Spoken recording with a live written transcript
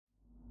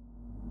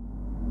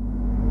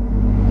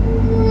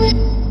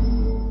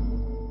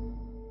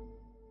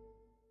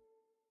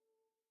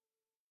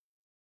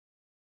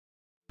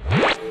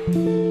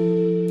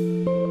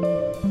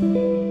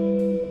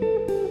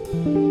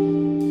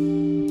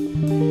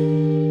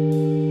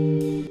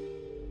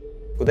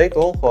good day to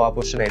all who are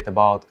passionate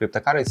about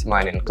cryptocurrency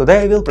mining. Today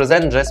I will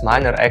present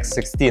Jasminer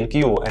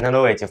X16-Q, an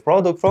innovative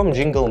product from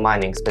Jingle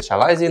mining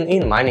specializing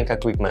in mining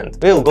equipment.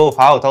 We'll go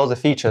through all the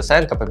features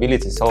and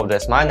capabilities of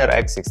Jasminer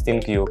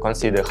X16-Q,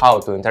 consider how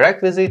to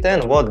interact with it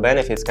and what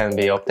benefits can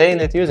be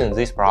obtained using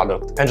this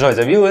product. Enjoy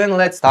the view and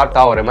let's start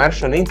our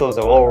immersion into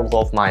the world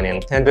of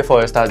mining. And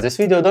before I start this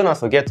video, do not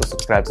forget to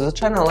subscribe to the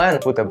channel and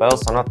put a bell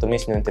so not to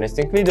miss new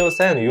interesting videos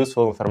and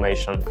useful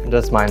information.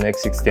 Jasminer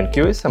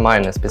X16-Q is a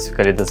miner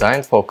specifically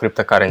designed for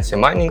cryptocurrency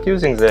mining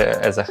using the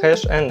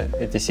ASIC and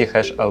ETH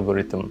hash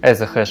algorithm.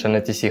 ASIC and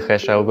ETH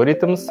hash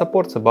algorithms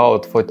supports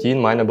about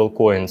 14 mineable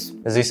coins.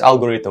 This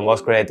algorithm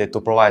was created to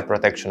provide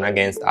protection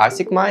against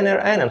ASIC miner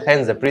and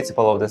enhance the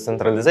principle of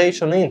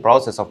decentralization in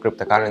process of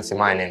cryptocurrency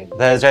mining.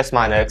 The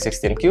Jasminer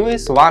X16-Q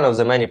is one of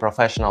the many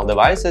professional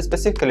devices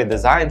specifically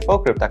designed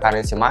for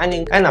cryptocurrency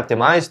mining and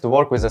optimized to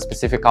work with a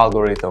specific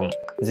algorithm.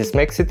 This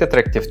makes it an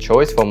attractive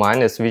choice for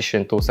miners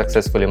wishing to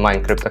successfully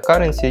mine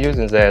cryptocurrency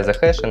using the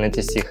ASIC and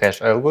ETH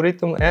hash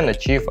algorithm and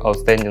achieve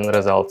outstanding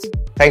results.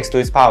 Thanks to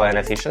its power and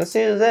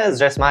efficiency, the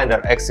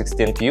Jasminer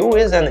X16-Q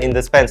is an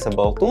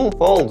indispensable tool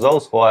for all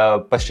those who are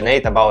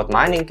passionate about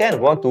mining and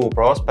want to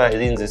prosper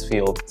in this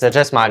field. The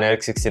Jasminer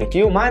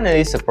X16-Q miner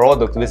is a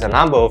product with a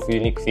number of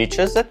unique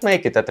features that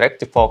make it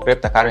attractive for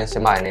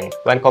cryptocurrency mining.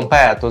 When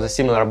compared to the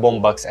similar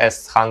Boombox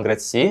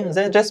S100C,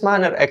 the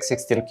Jasminer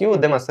X16-Q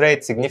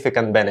demonstrates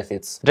significant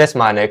benefits.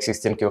 Jasminer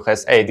X16-Q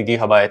has 8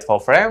 GB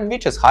of RAM,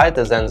 which is higher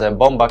than the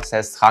Boombox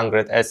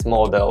S100S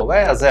model,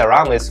 where the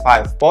RAM is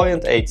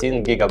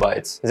 5.18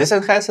 GB. This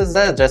enhances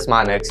the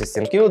Jasminer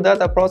X16-Q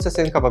data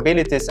processing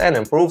capabilities and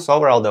improves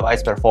overall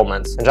device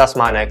performance.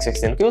 Jasminer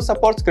X16-Q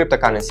supports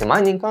cryptocurrency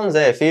mining on the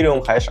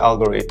Ethereum hash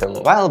algorithm,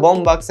 while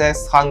Boombox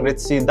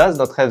S100C does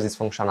not have this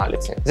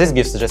functionality. This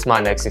gives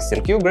Jasminer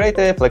X16-Q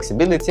greater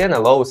flexibility and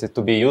allows it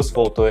to be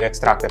useful to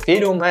extract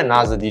Ethereum and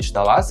other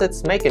digital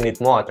assets, making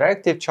it more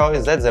attractive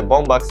choice than the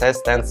Boombox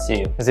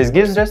S10C. This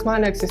gives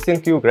Jasminer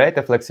X16-Q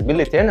greater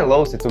flexibility and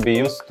allows it to be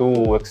used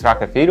to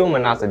extract Ethereum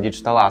and other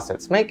digital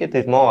assets, making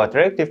it more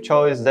attractive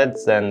choice than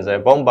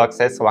the Boombox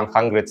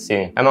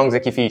S100C. Among the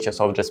key features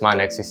of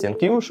Jasminer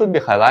X16-Q should be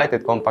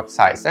highlighted compact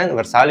size and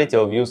versatility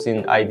of use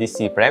in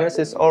IDC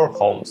premises or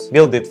homes.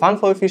 Built fun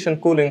for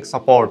efficient cooling,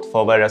 support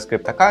for various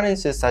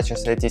cryptocurrencies such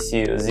as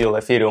ETC, ZIL,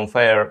 Ethereum,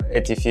 Fair,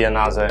 ETH and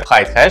other,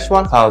 height hash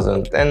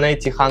 1000 and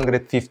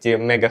 850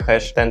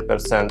 megahash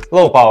 10%,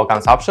 low power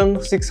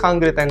consumption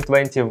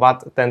 620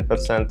 watt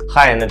 10%,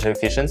 high energy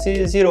efficiency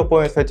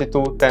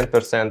 0.32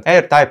 10%,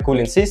 air-type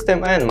cooling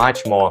system and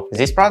much more.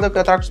 This product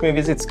attracts me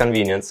with its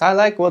convenience. I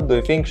like. What do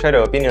you think? Share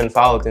your opinion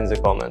out in the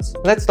comments.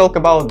 Let's talk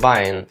about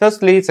buying.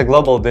 Firstly, it's a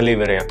global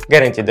delivery.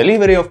 Guaranteed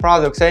delivery of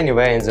products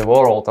anywhere in the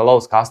world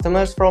allows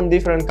customers from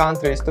different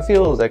countries to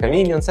feel the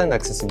convenience and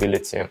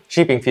accessibility.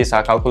 Shipping fees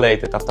are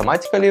calculated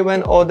automatically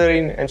when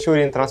ordering,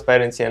 ensuring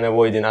transparency and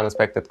avoiding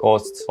unexpected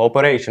costs.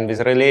 Cooperation with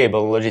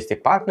reliable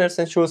logistic partners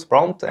ensures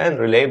prompt and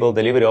reliable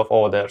delivery of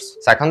orders.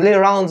 Secondly,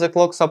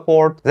 round-the-clock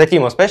support. The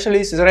team of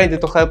specialists is ready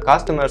to help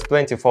customers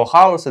 24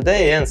 hours a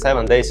day and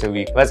 7 days a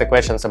week. Whether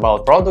questions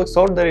about products,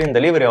 ordering,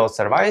 delivery or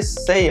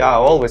service, they are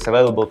always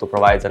available to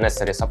provide the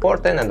necessary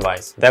support and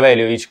advice. The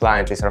value each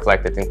client is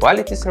reflected in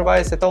quality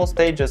service at all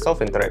stages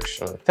of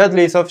interaction.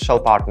 Thirdly is official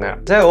partner.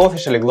 They are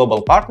officially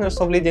global partners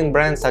of leading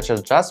brands such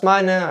as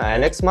Jasminer,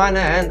 NXMiner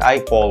and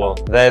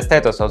iPolo. The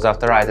status of the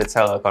authorized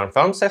seller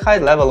confirms a high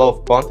level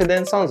of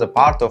confidence on the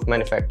part of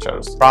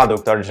manufacturers.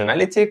 Product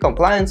originality,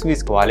 compliance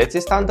with quality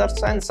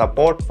standards and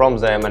support from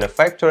the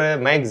manufacturer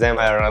make them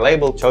a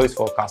reliable choice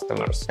for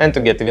customers. And to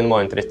get even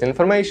more interesting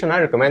information, I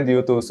recommend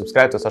you to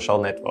subscribe to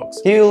social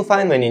networks. Here you'll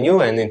find many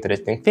new and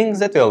interesting things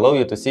that will allow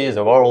you to see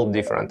the world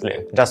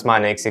differently.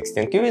 Jasminer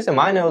X16-Q is a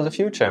miner of the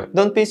future.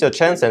 Don't miss your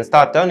chance and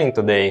start earning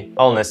today.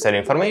 All necessary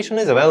information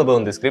is available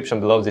in the description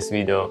below this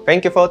video.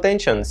 Thank you for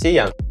attention, see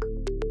ya!